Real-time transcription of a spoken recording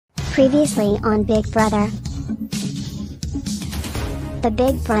Previously on Big Brother. The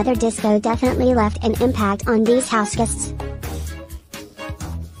Big Brother disco definitely left an impact on these house guests.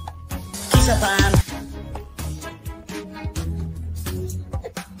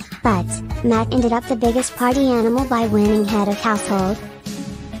 But Matt ended up the biggest party animal by winning head of household.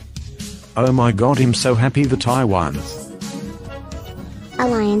 Oh my god, I'm so happy that I won.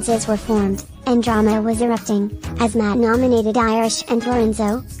 Alliances were formed, and drama was erupting, as Matt nominated Irish and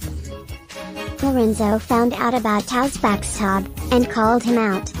Lorenzo. Lorenzo found out about Tao's backstab, and called him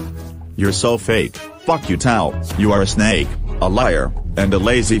out. You're so fake, fuck you Tao, you are a snake, a liar, and a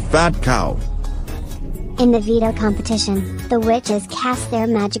lazy fat cow. In the veto competition, the witches cast their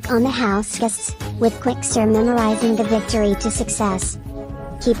magic on the house guests, with Quickster memorizing the victory to success.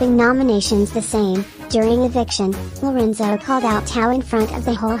 Keeping nominations the same, during eviction, Lorenzo called out Tao in front of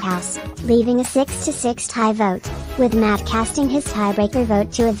the whole house, leaving a 6-6 tie vote, with Matt casting his tiebreaker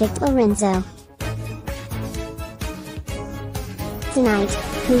vote to evict Lorenzo. Tonight,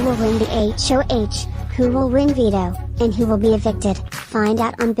 who will win the HOH, who will win veto, and who will be evicted? Find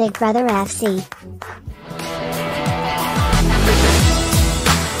out on Big Brother FC.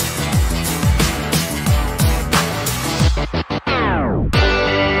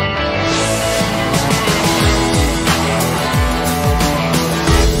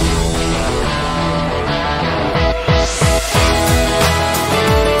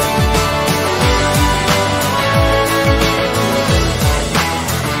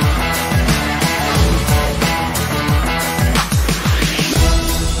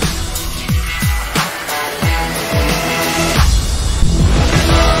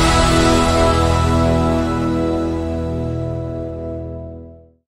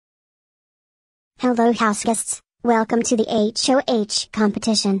 Hello house guests, welcome to the HOH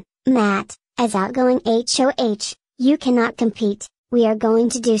competition. Matt, as outgoing HOH, you cannot compete. We are going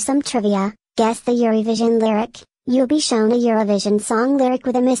to do some trivia. Guess the Eurovision lyric. You'll be shown a Eurovision song lyric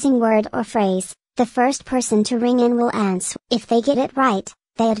with a missing word or phrase. The first person to ring in will answer. If they get it right,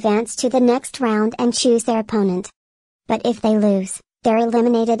 they advance to the next round and choose their opponent. But if they lose, they're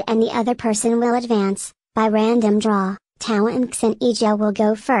eliminated and the other person will advance, by random draw. Tao and Xenia will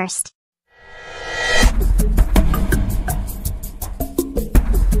go first.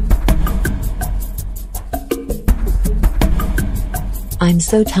 I'm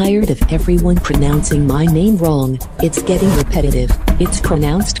so tired of everyone pronouncing my name wrong, it's getting repetitive. It's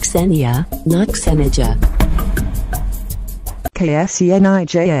pronounced Xenia, not Xenija.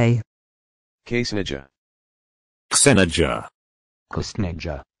 Ksnija. Ksnija. Xenija.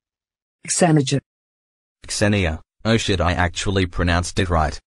 Kusnija. Xenija. Xenia. Oh shit, I actually pronounced it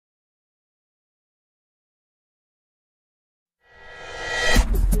right.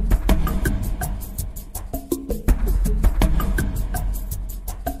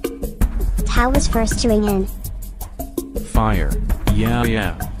 Tao was first to ring in. Fire.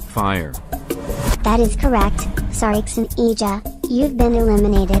 Yeah, fire. That is correct. Sorry Xenia, you've been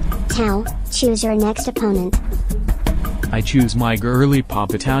eliminated. Tao, choose your next opponent. I choose my girly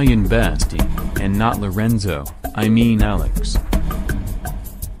pop Italian bestie, and not Lorenzo, I mean Alex.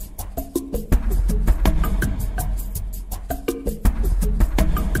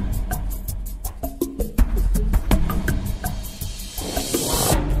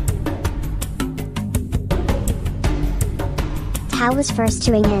 Tao was first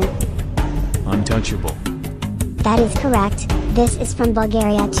to ring in. Untouchable. That is correct. This is from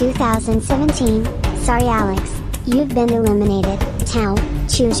Bulgaria 2017. Sorry Alex, you've been eliminated. Tao,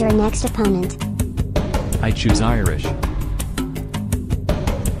 choose your next opponent. I choose Irish.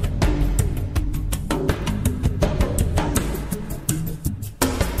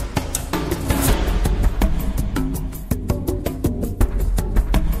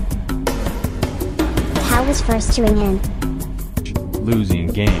 Tao was first to ring in. Losing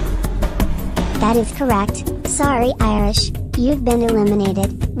game. That is correct. Sorry Irish, you've been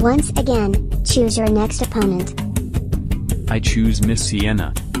eliminated. Once again, choose your next opponent. I choose Miss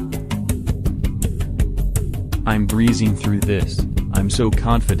Sienna. I'm breezing through this. I'm so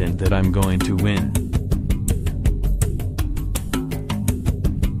confident that I'm going to win.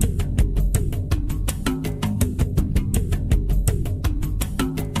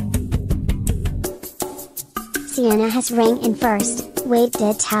 Sienna has rang in first. Wait,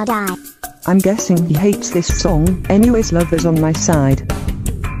 did Tao die? I'm guessing he hates this song, anyways love is on my side.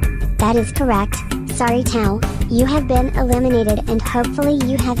 That is correct. Sorry Tao, you have been eliminated and hopefully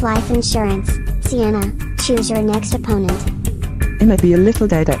you have life insurance. Sienna, choose your next opponent. I may be a little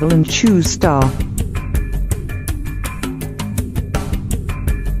daredevil and choose Star.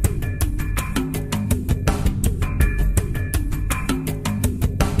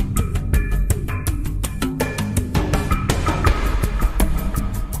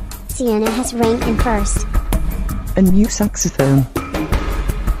 Sienna has rang in first. A new saxophone.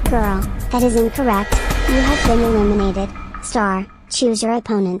 Girl, that is incorrect. You have been eliminated. Star, choose your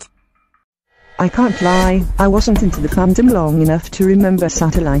opponent. I can't lie, I wasn't into the fandom long enough to remember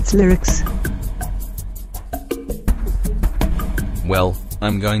Satellite's lyrics. Well,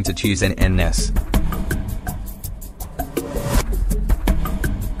 I'm going to choose an NS.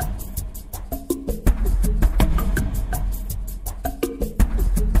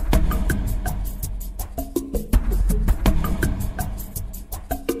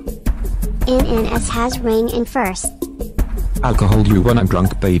 NNS has rang in first. Alcohol you when I'm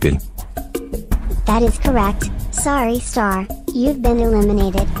drunk, baby. That is correct. Sorry, Star, you've been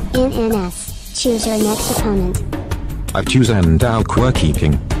eliminated. NNS, choose your next opponent. I choose and Alqua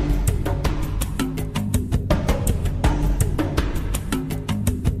keeping.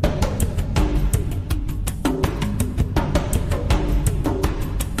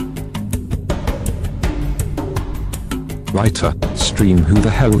 Writer, stream who the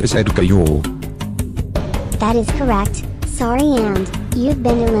hell is Edgar Yall? That is correct. Sorry and, you've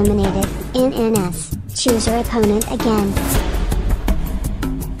been eliminated. NNS, choose your opponent again.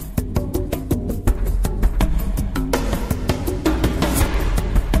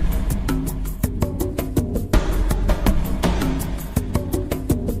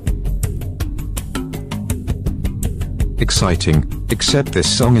 Exciting, except this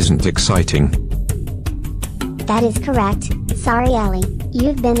song isn't exciting. That is correct. Sorry Ellie,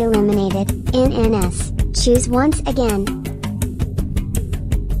 you've been eliminated. NNS, choose once again.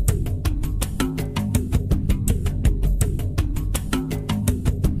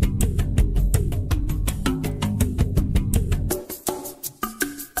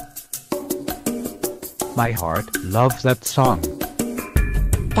 My heart loves that song.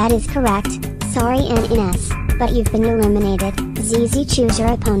 That is correct. Sorry NNS, but you've been eliminated. ZZ, choose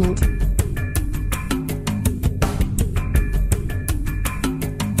your opponent.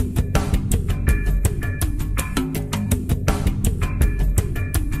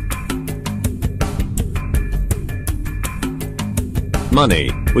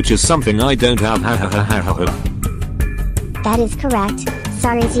 Money, which is something I don't have. That is correct.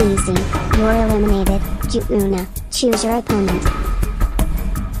 Sorry ZZ, you're eliminated. Juuna, choose your opponent.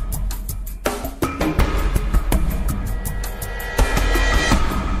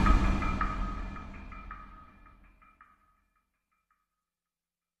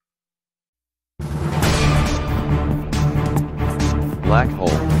 Black hole.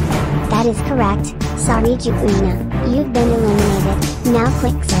 That is correct. Sorry Juuna, you've been eliminated. Now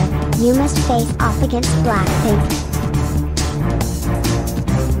Quickser, you must face off against Blackpink.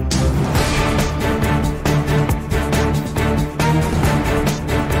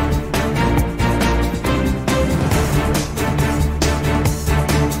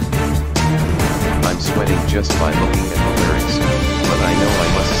 Just by looking at the lyrics, but I know I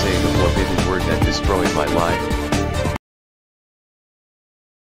must say the forbidden word that destroyed my life.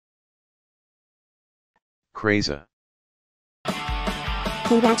 Crazy.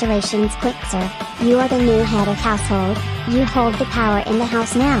 Congratulations Quickser, you are the new head of household. You hold the power in the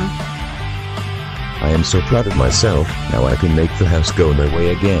house now. I am so proud of myself. Now I can make the house go my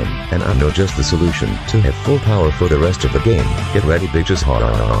way again, and I know just the solution to have full power for the rest of the game. Get ready bitches, ha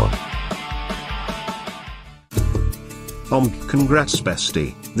ha ha. Congrats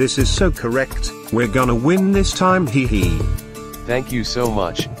bestie, this is so correct, we're gonna win this time, hee hee. Thank you so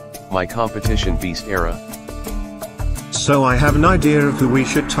much, my competition beast era. So I have an idea of who we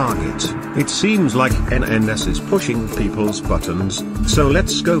should target. It seems like NNS is pushing people's buttons, so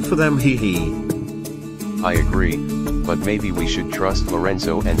let's go for them, hee hee. I agree, but maybe we should trust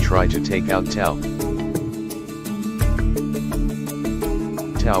Lorenzo and try to take out Tao.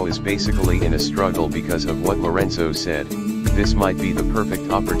 Tao is basically in a struggle because of what Lorenzo said. This might be the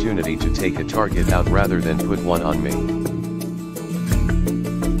perfect opportunity to take a target out rather than put one on me.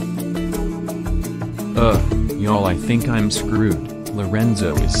 Y'all, I think I'm screwed.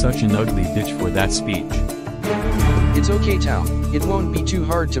 Lorenzo is such an ugly bitch for that speech. It's okay Tao, it won't be too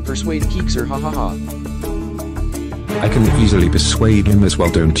hard to persuade Keekser, ha ha ha. I can easily persuade him as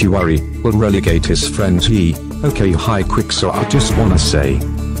well, don't you worry, we'll relegate his friends he. Okay hi quick, so I just wanna say.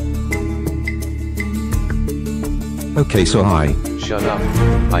 Okay so hi. Shut up,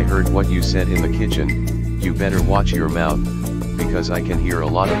 I heard what you said in the kitchen. You better watch your mouth, because I can hear a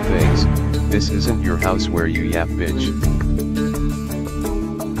lot of things. This isn't your house where you yap bitch.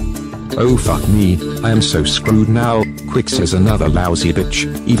 Oh fuck me, I am so screwed now. Quicks is another lousy bitch,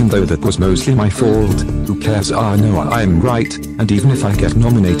 even though that was mostly my fault. Who cares, I know I am right, and even if I get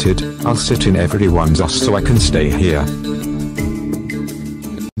nominated, I'll sit in everyone's ass so I can stay here.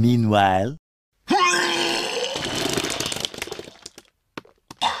 Meanwhile Meanwhile...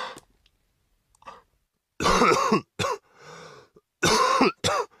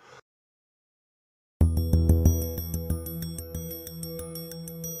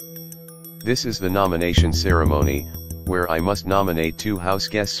 This is the nomination ceremony, where I must nominate 2 house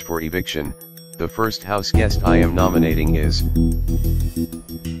guests for eviction. The first house guest I am nominating is...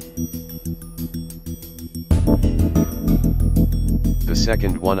 The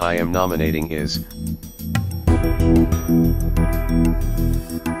second one I am nominating is...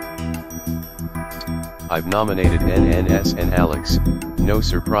 I've nominated NNS and Alex. No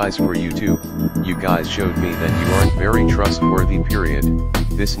surprise for you two, you guys showed me that you aren't very trustworthy period.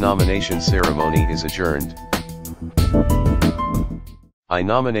 This nomination ceremony is adjourned. I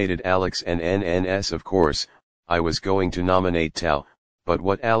nominated Alex and NNS of course, I was going to nominate Tao, but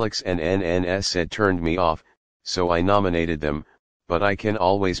what Alex and NNS said turned me off, so I nominated them, but I can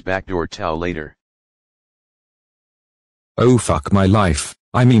always backdoor Tao later. Oh fuck my life,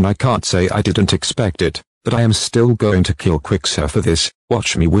 I mean I can't say I didn't expect it, but I am still going to kill Quixer for this.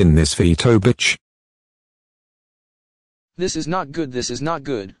 Watch me win this veto, bitch. This is not good, this is not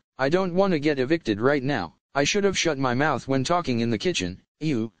good. I don't want to get evicted right now. I should have shut my mouth when talking in the kitchen.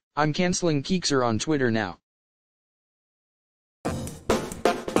 Ew, I'm canceling Quixer on Twitter now.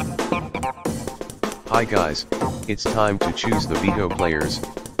 Hi guys, it's time to choose the veto players.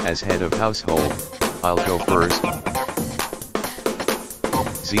 As head of household, I'll go first.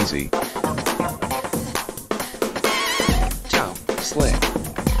 ZZ. Tao, Slay.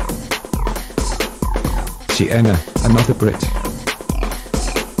 Sienna, another Brit.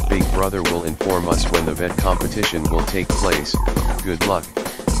 Big Brother will inform us when the vet competition will take place. Good luck.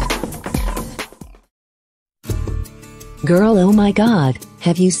 Girl, oh my god,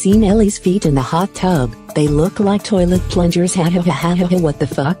 have you seen Ellie's feet in the hot tub? They look like toilet plungers. Ha ha ha ha ha. What the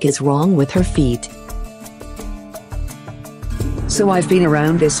fuck is wrong with her feet? So I've been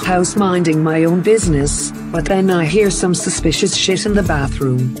around this house minding my own business, but then I hear some suspicious shit in the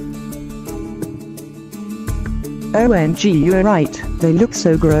bathroom. OMG, you're right, they look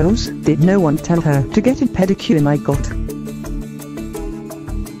so gross. Did no one tell her to get a pedicure? My god.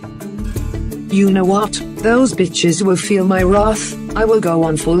 You know what? Those bitches will feel my wrath. I will go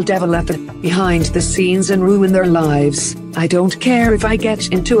on full devil at the behind the scenes and ruin their lives. I don't care if I get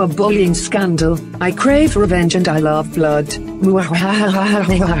into a bullying scandal. I crave revenge and I love blood.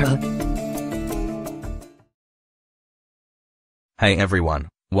 Hey everyone,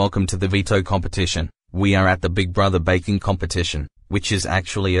 welcome to the veto competition. We are at the Big Brother baking competition, which is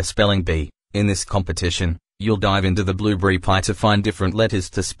actually a spelling bee. In this competition, you'll dive into the blueberry pie to find different letters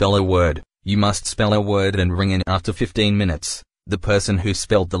to spell a word. You must spell a word and ring in after 15 minutes. The person who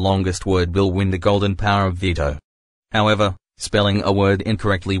spelled the longest word will win the golden power of veto. However, spelling a word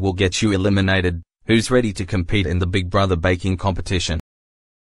incorrectly will get you eliminated. Who's ready to compete in the Big Brother baking competition?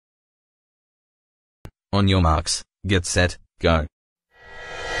 On your marks, get set, go.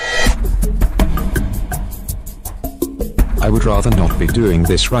 I would rather not be doing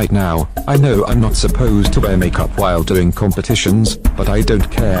this right now. I know I'm not supposed to wear makeup while doing competitions, but I don't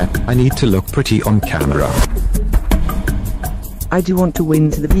care. I need to look pretty on camera. I do want to win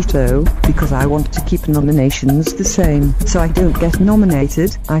the veto, because I want to keep nominations the same, so I don't get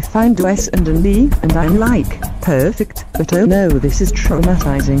nominated. I find a S and an E, and I'm like, perfect, but oh no, this is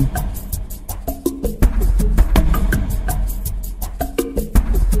traumatizing.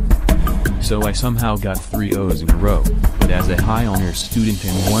 So I somehow got 3 O's in a row, but as a high honor student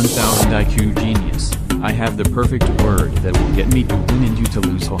and 1000 IQ genius, I have the perfect word that will get me to win and you to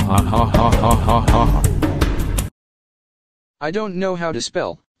lose. Ha ha ha ha ha ha ha ha. I don't know how to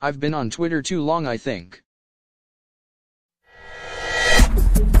spell. I've been on Twitter too long, I think.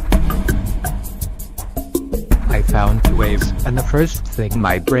 I found 2 ways, and the first thing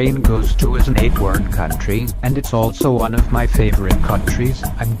my brain goes to is an 8-word country, and it's also one of my favorite countries.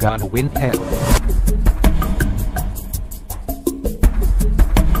 I'm gonna win hell.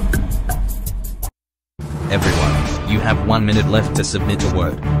 Everyone, you have 1 minute left to submit a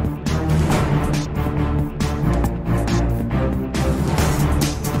word.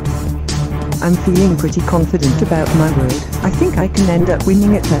 I'm feeling pretty confident about my word. I think I can end up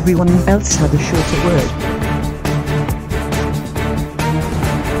winning it. Everyone else had a shorter word.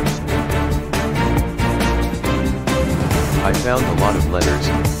 I found a lot of letters,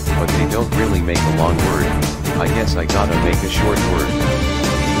 but they don't really make a long word. I guess I gotta make a short word.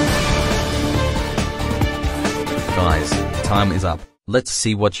 Guys, time is up. Let's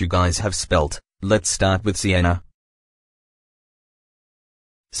see what you guys have spelt. Let's start with Sienna.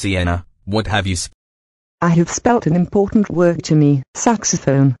 Sienna, what have you spelled? I have spelt an important word to me,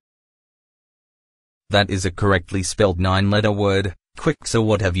 saxophone. That is a correctly spelled 9-letter word. Quick, so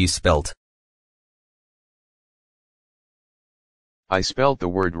what have you spelt? I spelt the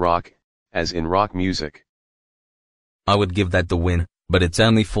word rock, as in rock music. I would give that the win, but it's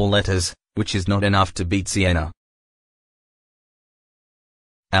only 4 letters, which is not enough to beat Sienna.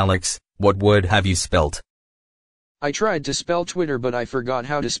 Alex, what word have you spelt? I tried to spell Twitter but I forgot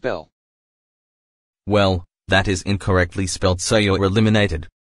how to spell. Well, that is incorrectly spelt, so you're eliminated.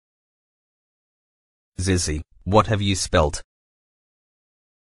 Zizzy, what have you spelt?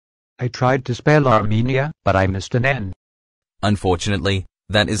 I tried to spell Armenia, but I missed an N. Unfortunately,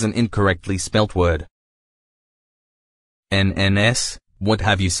 that is an incorrectly spelt word. NNS, what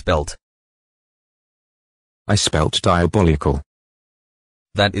have you spelt? I spelt diabolical.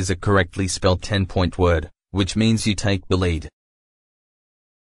 That is a correctly spelled 10-point word, which means you take the lead.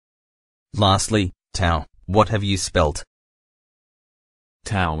 Lastly, Tao, what have you spelt?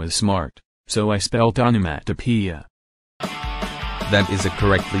 Tao is smart, so I spelt onomatopoeia. That is a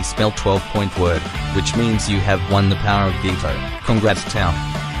correctly spelled 12-point word, which means you have won the power of veto. Congrats, Tao.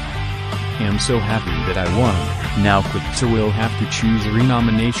 I'm so happy that I won. Now Quickser will have to choose a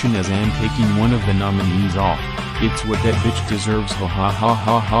renomination as I'm taking one of the nominees off. It's what that bitch deserves, ha ha ha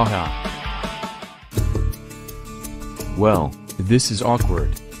ha ha ha. Well, this is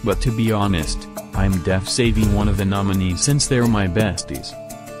awkward, but to be honest, I'm def saving one of the nominees since they're my besties.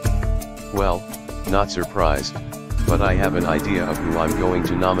 Well, not surprised, but I have an idea of who I'm going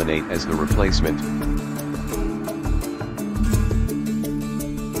to nominate as the replacement.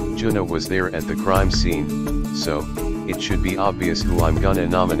 Juno was there at the crime scene, so it should be obvious who I'm gonna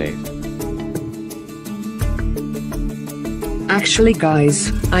nominate. Actually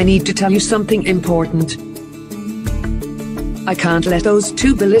guys, I need to tell you something important. I can't let those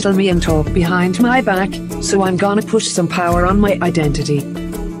two belittle me and talk behind my back, so I'm gonna push some power on my identity.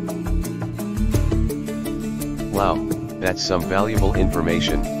 Wow, that's some valuable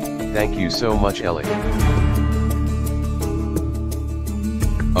information. Thank you so much, Ellie.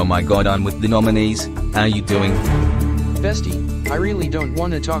 Oh my god, I'm with the nominees. How you doing? Bestie, I really don't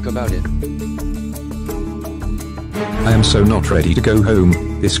want to talk about it. I am so not ready to go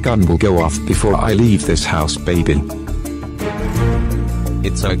home. This gun will go off before I leave this house, baby.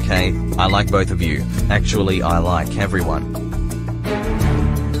 It's okay, I like both of you. Actually, I like everyone.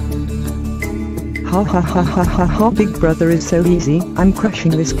 Ha ha ha ha ha ha, Big Brother is so easy. I'm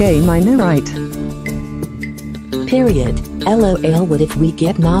crushing this game, I know, right? Period. LOL, what if we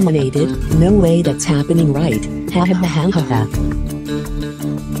get nominated? No way that's happening, right? Ha ha ha ha ha.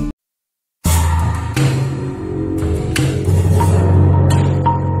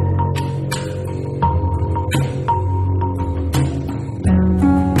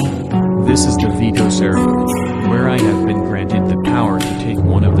 This is the veto ceremony, where I have been granted the power to take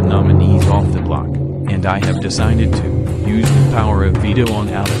one of the nominees off the block, and I have decided to use the power of veto on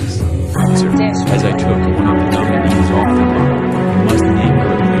Alex. Sir, as I took one of the nominees off the block, you must name a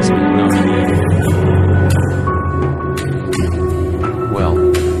replacement nominee. Well,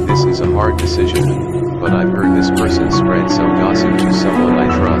 this is a hard decision, but I've heard this person spread some gossip to someone I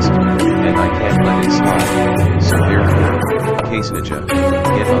trust, and I can't let it slide. So therefore, Kaisnaja,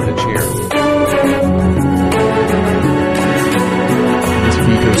 get on the chair. This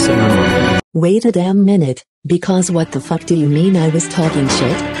veto ceremony. Wait a damn minute, because what the fuck do you mean I was talking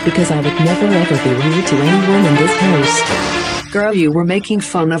shit? Because I would never ever be rude to anyone in this house. Girl, you were making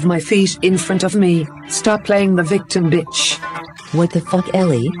fun of my feet in front of me. Stop playing the victim, bitch. What the fuck,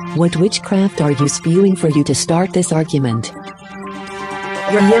 Ellie? What witchcraft are you spewing for you to start this argument?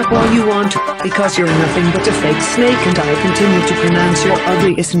 You're yap all you want, because you're nothing but a fake snake and I continue to pronounce your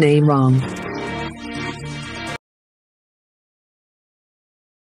ugliest name wrong.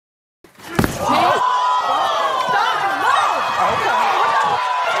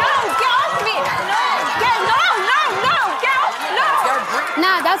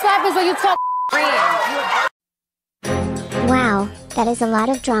 Nah, that's what happens when you talk. Wow, that is a lot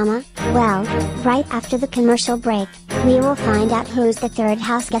of drama. Well, right after the commercial break, we will find out who's the third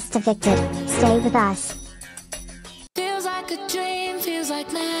house guest evicted. Stay with us. Feels like a dream, feels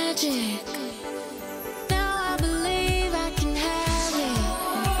like magic. Now I believe I can have it.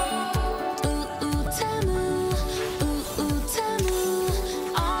 Ooh, ooh, Tamu. Ooh, ooh, Tamu.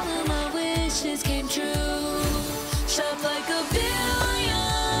 All of my wishes came true. Shop like a billionaire.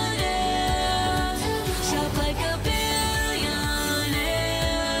 Shop like a billionaire.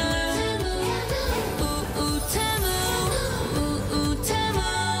 Ooh, ooh, Tamu. Ooh, ooh, Tamu.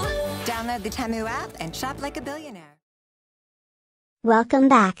 Download the Tamu app and shop like a billionaire. Welcome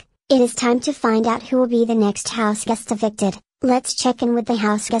back. It is time to find out who will be the next house guest evicted. Let's check in with the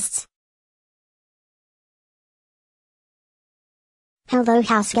house guests. Hello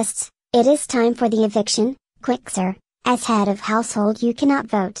houseguests, it is time for the eviction. Quick sir, as head of household you cannot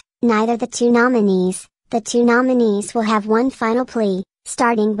vote, neither the two nominees. The two nominees will have one final plea,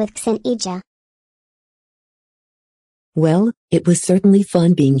 starting with Xenija. Well, it was certainly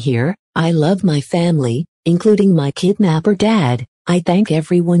fun being here. I love my family, including my kidnapper dad. I thank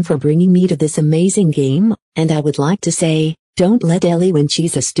everyone for bringing me to this amazing game, and I would like to say, don't let Ellie win,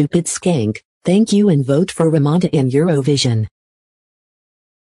 she's a stupid skank. Thank you and vote for Ramonda in Eurovision.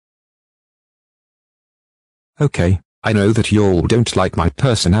 Okay, I know that y'all don't like my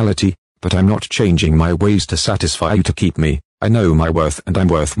personality, but I'm not changing my ways to satisfy you to keep me. I know my worth and I'm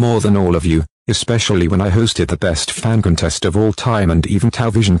worth more than all of you, especially when I hosted the best fan contest of all time and even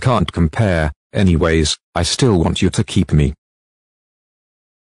television can't compare. Anyways, I still want you to keep me.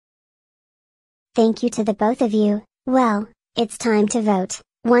 Thank you to the both of you. Well, it's time to vote.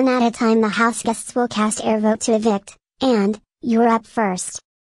 One at a time the house guests will cast air vote to evict, and, you're up first.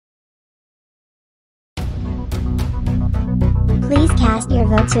 Please cast your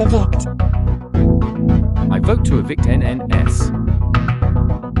vote to evict. I vote to evict NNS.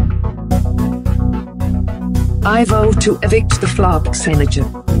 I vote to evict the flop Xenija.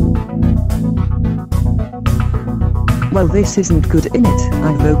 Well, this isn't good, innit?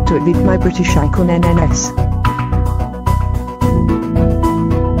 I vote to evict my British icon NNS.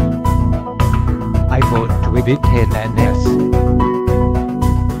 I vote to evict NNS.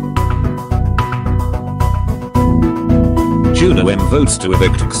 Juno M votes to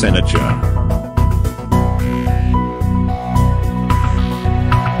evict Xenija.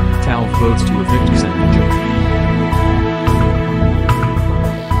 Tal votes to evict Xenija.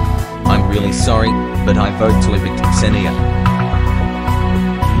 I'm really sorry, but I vote to evict Xenia.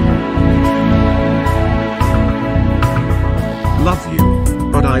 Love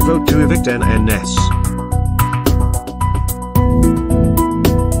you, but I vote to evict NNS.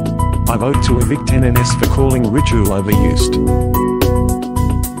 I vote to evict NNS for calling Ritu overused.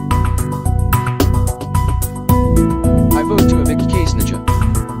 I vote to evict Xenija.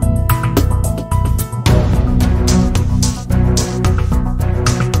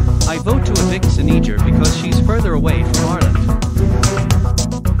 I vote to evict Xenija because she's further away from Ireland.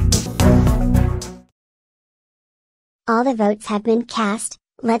 All the votes have been cast.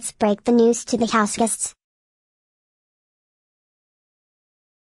 Let's break the news to the houseguests.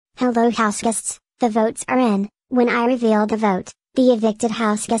 Hello houseguests, the votes are in. When I reveal the vote, the evicted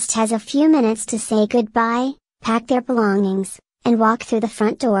houseguest has a few minutes to say goodbye, pack their belongings, and walk through the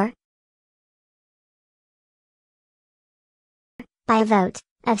front door. By a vote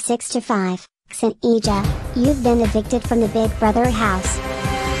of 6 to 5, Xenija, you've been evicted from the Big Brother house.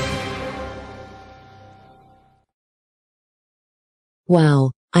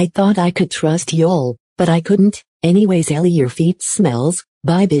 Wow, I thought I could trust y'all, but I couldn't. Anyways, Ellie, your feet smells.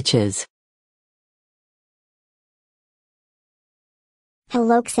 Bye bitches.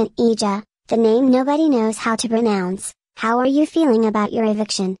 Hello Xenija, the name nobody knows how to pronounce. How are you feeling about your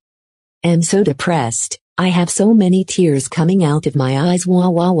eviction? I'm so depressed. I have so many tears coming out of my eyes. Wah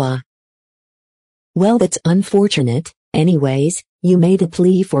wah wah. Well, that's unfortunate. Anyways, you made a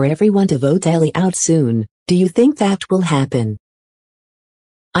plea for everyone to vote Ellie out soon. Do you think that will happen?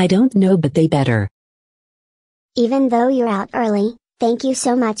 I don't know, but they better. Even though you're out early, thank you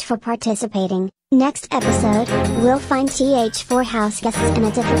so much for participating. Next episode, we'll find TH4 house guests and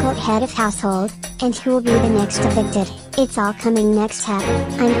a difficult head of household, and who will be the next evicted. It's all coming next half.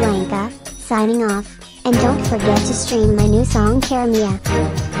 I'm Blanca, signing off, and don't forget to stream my new song Karamia.